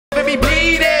me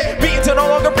bleeding, beaten till no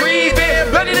longer breathing,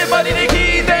 bloody and muddy and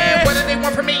heathen. What do they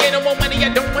want from me? Ain't no more money, I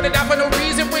don't want to die for no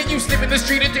reason. When you slip in the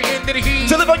street at the end of the heat,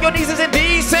 to live on your knees is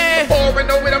indecent. Or I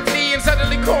know it, I'm fleeing,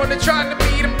 suddenly corner trying to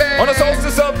beat them back. On the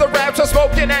solstice of the rapture,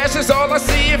 smoking ashes, all I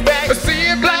see is facts. I see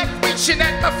it black, reaching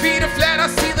at my feet are flat. I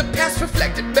see the past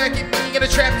reflected back at me in a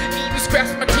trap, eating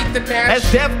scraps with my teeth and gnash. As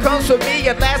death comes for me,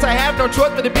 at last I have no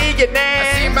choice but to be an ass.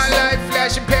 I see my life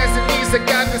flashing past at least I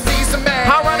got to see some ass.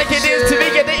 Ironic it is to be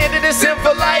at the end of this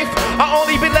sinful life, I'll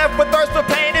only be left with thirst for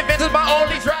pain, and vengeance my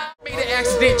only drive. Made an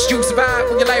accident, you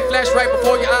survived when your life flashed right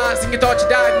before your eyes, and you thought you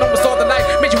died and almost saw the light.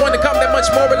 Made you want to come that much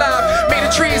more alive. Made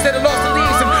the trees that had lost the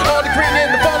leaves and all the green in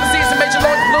the falling season. Made you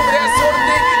long to bloom, that sort of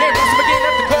thing. And roots again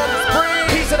after calling spring.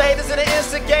 Peace to the haters and the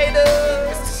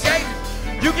instigators.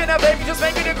 You cannot baby, just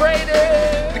make me the greatest.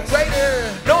 The greater.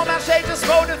 No amount of shade, just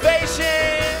motivation.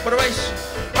 Motivation.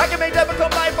 I can make that become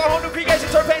life, a whole new creation,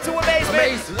 turn pain to amazement.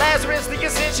 Amazing. Lazarus, the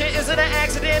ascension isn't an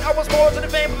accident. I was born to the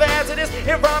fame of hazardous.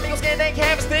 It rhymed, your skin ain't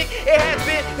canvas thick. It has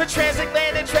been the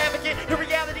transatlantic traffic.